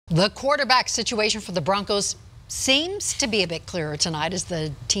The quarterback situation for the Broncos seems to be a bit clearer tonight as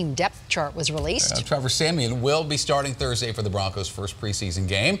the team depth chart was released. Trevor Siemian will be starting Thursday for the Broncos' first preseason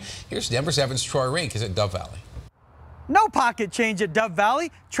game. Here's Denver 7's Troy Rink. Is at Dove Valley. No pocket change at Dove Valley.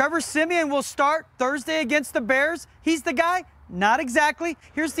 Trevor Siemian will start Thursday against the Bears. He's the guy? Not exactly.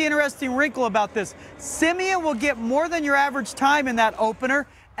 Here's the interesting wrinkle about this. Siemian will get more than your average time in that opener,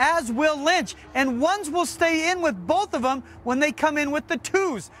 as will Lynch, and ones will stay in with both of them when they come in with the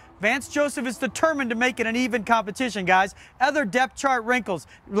twos. Vance Joseph is determined to make it an even competition, guys. Other depth chart wrinkles.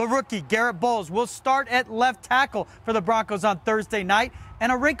 The rookie, Garrett Bowles, will start at left tackle for the Broncos on Thursday night.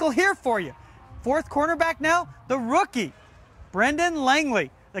 And a wrinkle here for you. Fourth cornerback now, the rookie, Brendan Langley,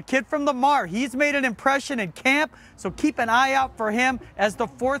 the kid from the Mar. He's made an impression in camp, so keep an eye out for him as the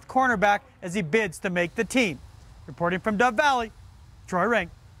fourth cornerback as he bids to make the team. Reporting from Dove Valley, Troy Rink,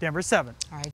 Denver 7. All right.